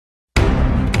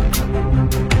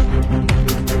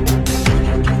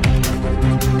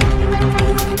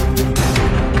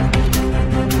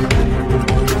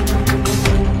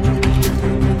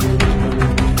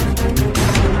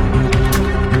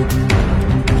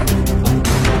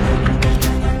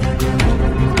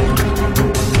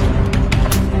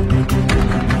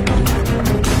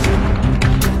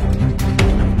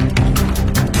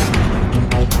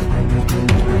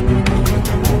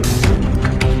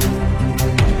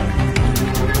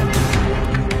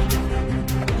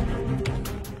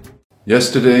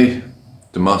Yesterday,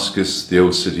 Damascus, the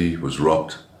old city, was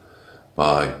rocked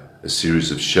by a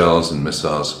series of shells and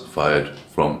missiles fired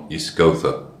from East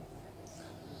Ghouta.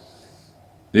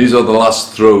 These are the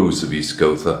last throes of East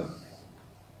Ghouta.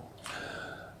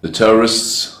 The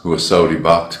terrorists, who are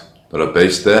Saudi-backed, that are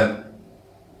based there,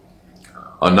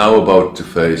 are now about to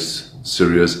face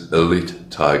Syria's elite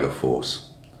Tiger Force.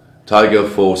 Tiger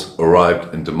Force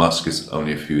arrived in Damascus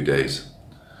only a few days.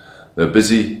 They're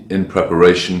busy in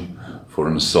preparation for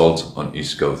an assault on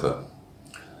East Ghouta.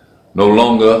 No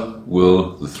longer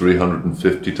will the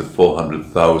 350 to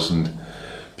 400,000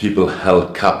 people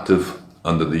held captive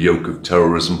under the yoke of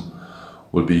terrorism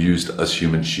will be used as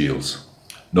human shields.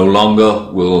 No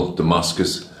longer will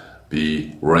Damascus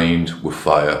be rained with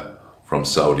fire from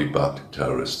Saudi-backed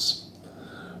terrorists.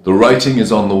 The writing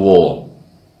is on the wall.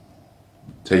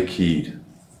 Take heed.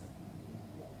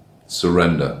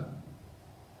 Surrender.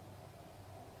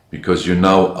 Because you're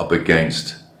now up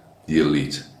against the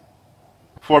elite.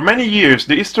 For many years,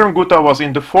 the Eastern Ghouta was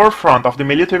in the forefront of the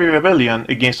military rebellion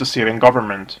against the Syrian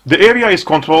government. The area is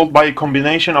controlled by a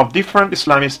combination of different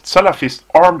Islamist Salafist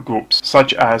armed groups,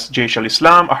 such as Jaish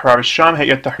al-Islam, Ahrar al-Sham,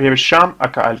 Hayat Tahrir al-Sham,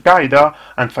 aka Al-Qaeda,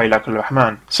 and Faylaq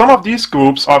al-Rahman. Some of these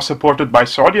groups are supported by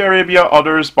Saudi Arabia,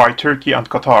 others by Turkey and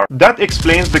Qatar. That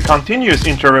explains the continuous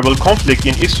inter-rebel conflict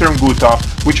in Eastern Ghouta,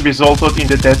 which resulted in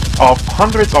the death of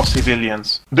hundreds of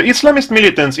civilians. The Islamist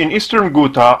militants in Eastern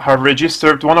Ghouta have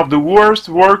registered one of the worst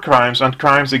war crimes and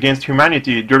crimes against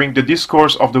humanity during the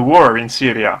discourse of the war in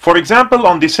Syria. For example,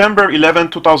 on December 11,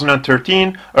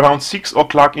 2013, around 6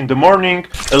 o'clock in the morning,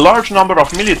 a large number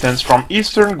of militants from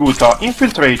Eastern Ghouta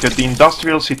infiltrated the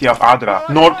industrial city of Adra,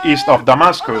 northeast of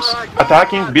Damascus,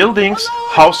 attacking buildings,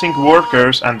 housing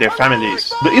workers and their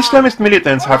families. The Islamist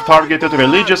militants have targeted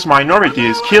religious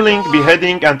minorities, killing,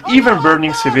 beheading and even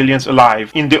burning civilians alive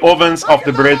in the ovens of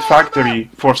the bread factory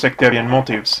for sectarian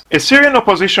motives. A Syrian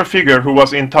opposition figure who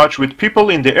was in touch with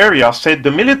people in the area said the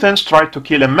militants tried to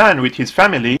kill a man with his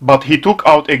family, but he took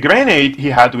out a grenade he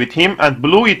had with him and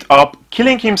blew it up,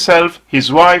 killing himself,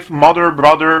 his wife, mother,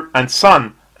 brother and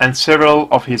son, and several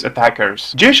of his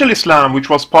attackers. Jaish al-Islam, which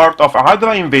was part of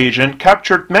Adra invasion,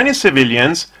 captured many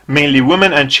civilians, mainly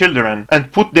women and children,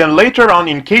 and put them later on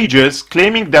in cages,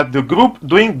 claiming that the group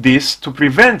doing this to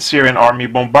prevent Syrian army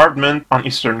bombardment on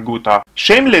Eastern Ghouta.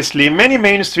 Shamelessly, many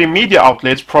mainstream media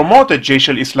outlets promoted Jaish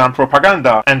al-Islam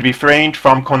propaganda and refrained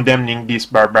from condemning this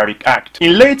barbaric act.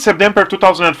 In late September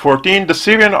 2014, the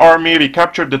Syrian army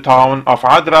recaptured the town of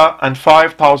Adra and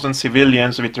 5,000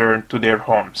 civilians returned to their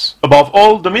homes. Above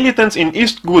all, the militants in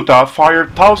East Ghouta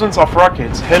fired thousands of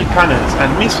rockets, hell cannons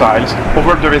and missiles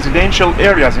over the residential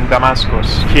areas in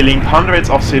Damascus, killing hundreds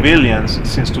of civilians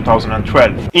since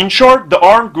 2012. In short, the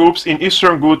armed groups in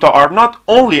Eastern Ghouta are not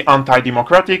only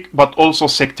anti-democratic but also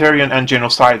sectarian and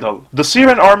genocidal. The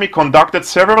Syrian army conducted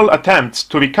several attempts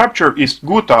to recapture East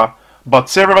Ghouta, but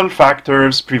several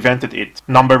factors prevented it.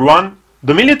 Number one,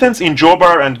 the militants in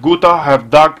Jobar and Ghouta have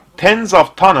dug tens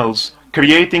of tunnels,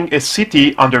 creating a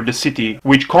city under the city,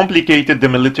 which complicated the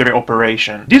military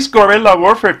operation. This guerrilla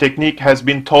warfare technique has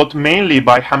been taught mainly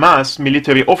by Hamas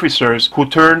military officers who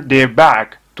turned their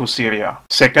back to Syria.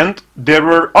 Second, there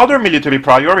were other military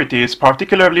priorities,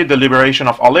 particularly the liberation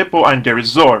of Aleppo and Deir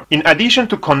ez-Zor, in addition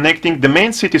to connecting the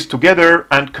main cities together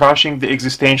and crushing the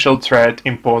existential threat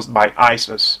imposed by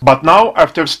ISIS. But now,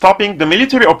 after stopping the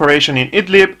military operation in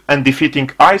Idlib and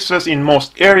defeating ISIS in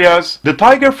most areas, the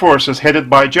Tiger forces headed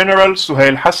by General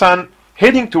Suhail Hassan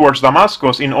heading towards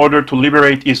Damascus in order to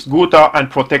liberate East Ghouta and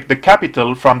protect the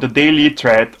capital from the daily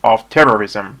threat of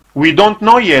terrorism. We don't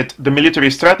know yet the military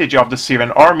strategy of the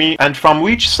Syrian army and from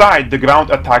which side the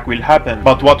ground attack will happen,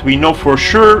 but what we know for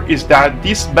sure is that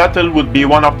this battle would be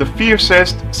one of the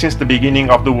fiercest since the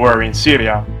beginning of the war in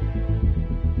Syria.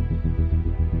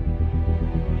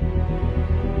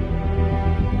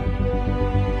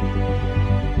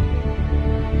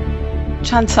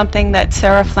 On something that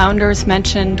Sarah Flounders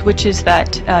mentioned, which is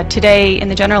that today in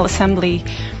the General Assembly,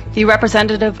 the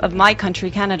representative of my country,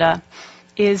 Canada,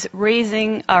 is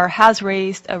raising or has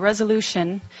raised a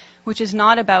resolution which is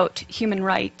not about human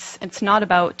rights. It's not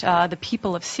about the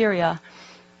people of Syria.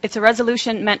 It's a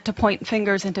resolution meant to point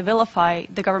fingers and to vilify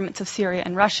the governments of Syria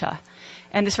and Russia.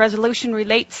 And this resolution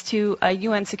relates to a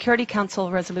UN Security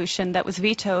Council resolution that was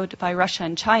vetoed by Russia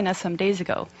and China some days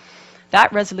ago.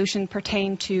 That resolution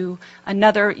pertained to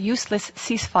another useless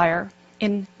ceasefire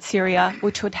in Syria,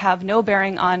 which would have no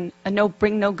bearing on,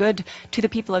 bring no good to the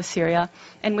people of Syria,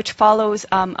 and which follows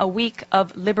a week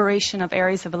of liberation of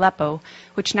areas of Aleppo,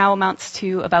 which now amounts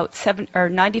to about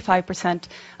 95%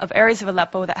 of areas of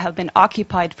Aleppo that have been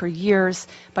occupied for years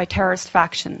by terrorist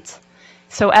factions.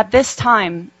 So at this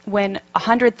time, when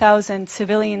 100,000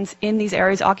 civilians in these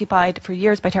areas occupied for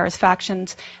years by terrorist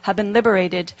factions have been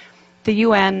liberated, the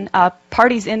UN,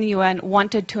 parties in the UN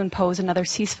wanted to impose another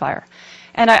ceasefire.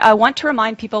 And I want to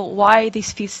remind people why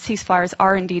these ceasefires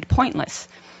are indeed pointless.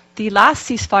 The last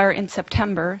ceasefire in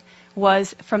September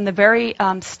was from the very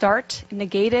start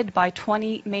negated by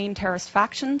 20 main terrorist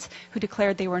factions who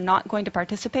declared they were not going to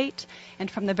participate,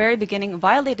 and from the very beginning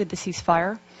violated the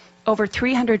ceasefire over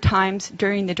 300 times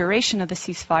during the duration of the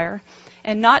ceasefire.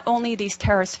 And not only these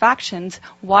terrorist factions,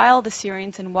 while the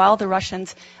Syrians and while the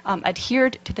Russians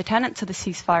adhered to the tenets of the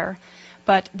ceasefire,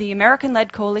 but the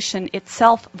American-led coalition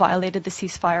itself violated the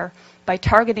ceasefire by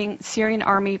targeting Syrian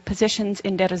army positions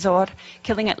in Deir ez-Zor,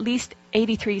 killing at least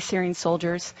 83 Syrian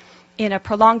soldiers in a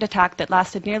prolonged attack that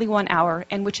lasted nearly 1 hour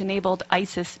and which enabled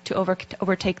ISIS to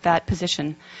overtake that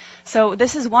position. So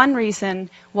this is one reason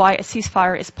why a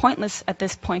ceasefire is pointless at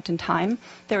this point in time.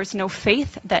 There is no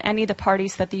faith that any of the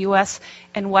parties that the US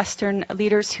and Western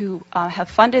leaders who have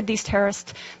funded these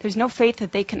terrorists, there's no faith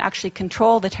that they can actually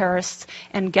control the terrorists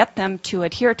and get them to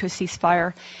adhere to a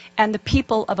ceasefire. And the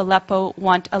people of Aleppo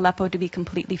want Aleppo to be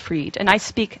completely freed. And I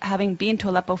speak having been to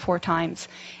Aleppo 4 times,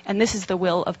 and this is the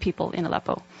will of people in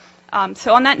Aleppo.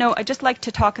 So on that note, I'd just like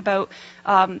to talk about,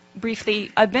 briefly,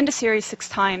 I've been to Syria 6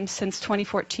 times since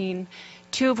 2014,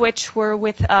 2 of which were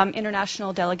with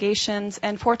international delegations,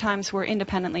 and 4 times were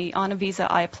independently on a visa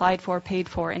I applied for, paid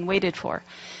for, and waited for.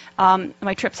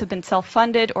 My trips have been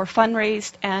self-funded or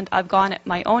fundraised, and I've gone at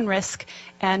my own risk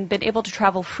and been able to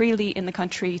travel freely in the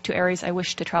country to areas I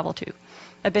wish to travel to.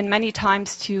 I've been many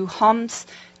times to Homs,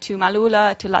 to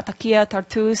Malula, to Latakia,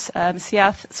 Tartus,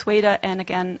 Siath, Sweda, and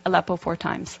again, Aleppo 4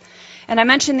 times. And I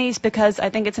mention these because I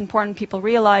think it's important people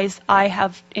realize I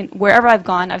have, wherever I've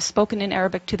gone, I've spoken in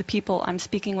Arabic to the people I'm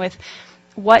speaking with.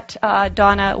 What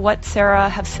Donna, what Sarah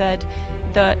have said,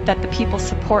 that the people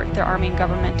support their army and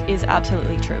government is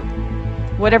absolutely true.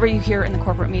 Whatever you hear in the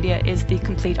corporate media is the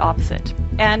complete opposite.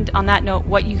 And on that note,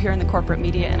 what you hear in the corporate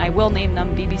media, and I will name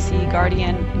them, BBC,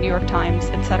 Guardian, New York Times,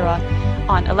 etc.,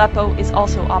 on Aleppo is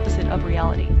also opposite of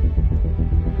reality.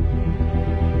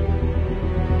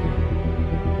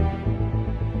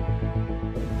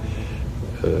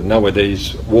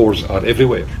 Nowadays, wars are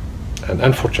everywhere. And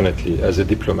unfortunately, as a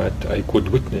diplomat, I could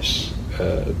witness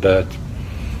that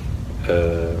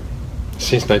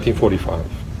since 1945,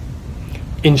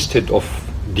 instead of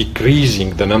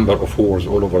decreasing the number of wars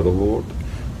all over the world,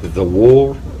 the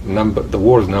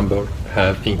war's number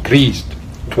have increased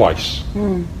twice.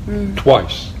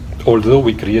 Twice. Although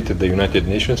we created the United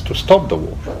Nations to stop the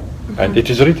war. And it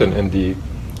is written in the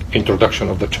introduction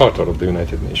of the Charter of the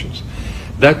United Nations.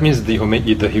 That means the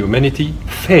humanity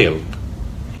failed.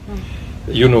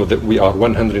 You know that we are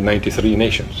 193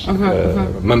 nations,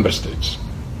 member states.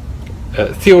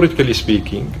 Theoretically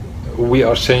speaking, we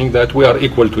are saying that we are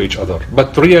equal to each other,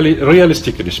 but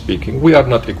realistically speaking, we are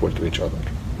not equal to each other.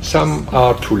 Some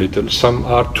are too little, some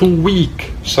are too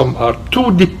weak, some are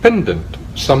too dependent,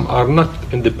 some are not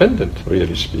independent,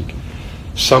 really speaking.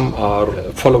 Some are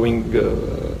following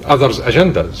others'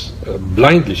 agendas,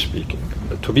 blindly speaking.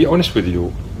 To be honest with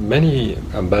you, many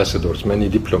ambassadors, many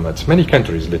diplomats, many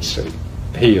countries, let's say,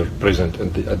 here present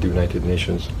at the United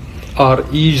Nations, are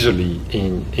easily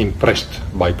impressed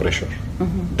by pressure.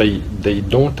 They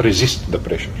don't resist the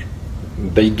pressure.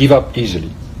 They give up easily.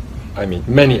 I mean,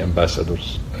 many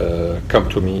ambassadors come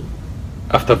to me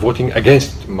after voting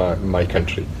against my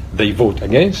country. They vote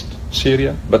against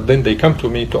Syria, but then they come to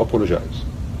me to apologize.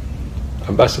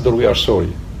 Ambassador, we are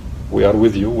sorry. We are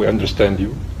with you. We understand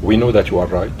you. We know that you are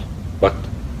right, but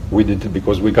we did it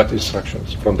because we got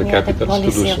instructions from the capitals to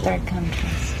do so. Of their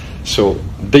countries. So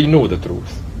they know the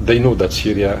truth. They know that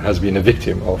Syria has been a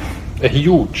victim of a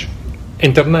huge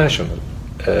international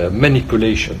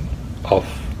manipulation of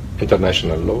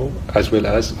international law as well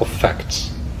as of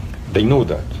facts. They know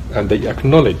that, and they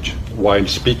acknowledge while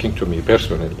speaking to me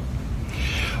personally.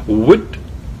 Would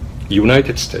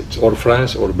United States or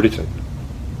France or Britain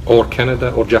or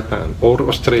Canada or Japan or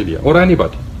Australia or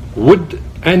anybody, would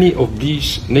any of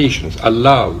these nations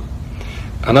allow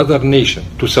another nation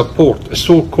to support a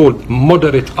so-called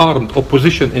moderate armed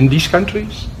opposition in these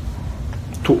countries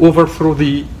to overthrow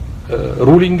the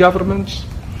ruling governments?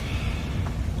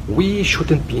 We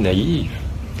shouldn't be naive.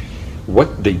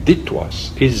 What they did to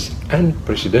us is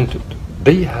unprecedented.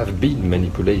 They have been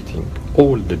manipulating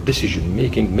all the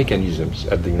decision-making mechanisms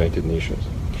at the United Nations.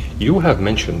 You have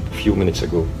mentioned a few minutes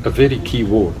ago a very key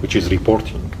word, which is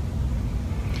reporting.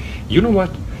 You know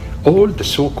what? All the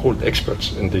so-called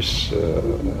experts in this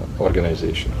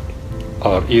organization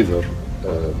are either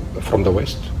from the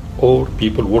West or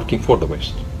people working for the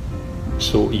West.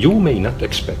 So you may not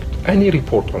expect any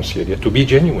report on Syria to be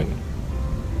genuine.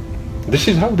 This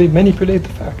is how they manipulate the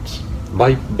facts,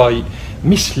 by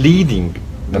misleading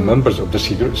the members of the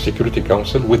Security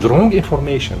Council with wrong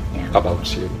information about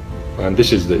Syria. And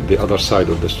this is the other side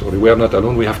of the story. We are not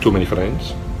alone. We have too many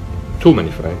friends. Too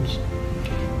many friends.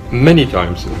 Many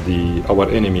times our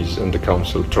enemies in the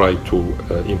council try to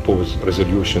impose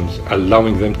resolutions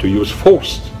allowing them to use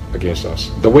force against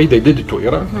us, the way they did it to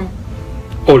Iraq.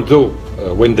 Although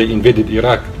when they invaded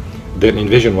Iraq, their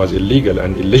invasion was illegal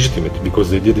and illegitimate because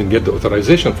they didn't get the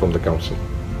authorization from the council.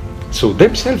 So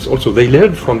themselves also, they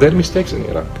learned from their mistakes in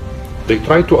Iraq. They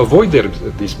tried to avoid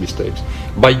these mistakes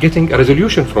by getting a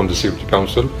resolution from the Security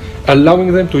Council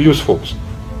allowing them to use force.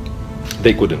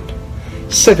 They couldn't.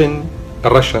 7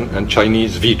 Russian and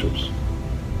Chinese vetoes.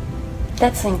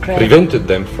 That's incredible. Prevented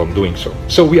them from doing so.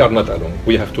 So we are not alone.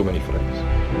 We have too many friends.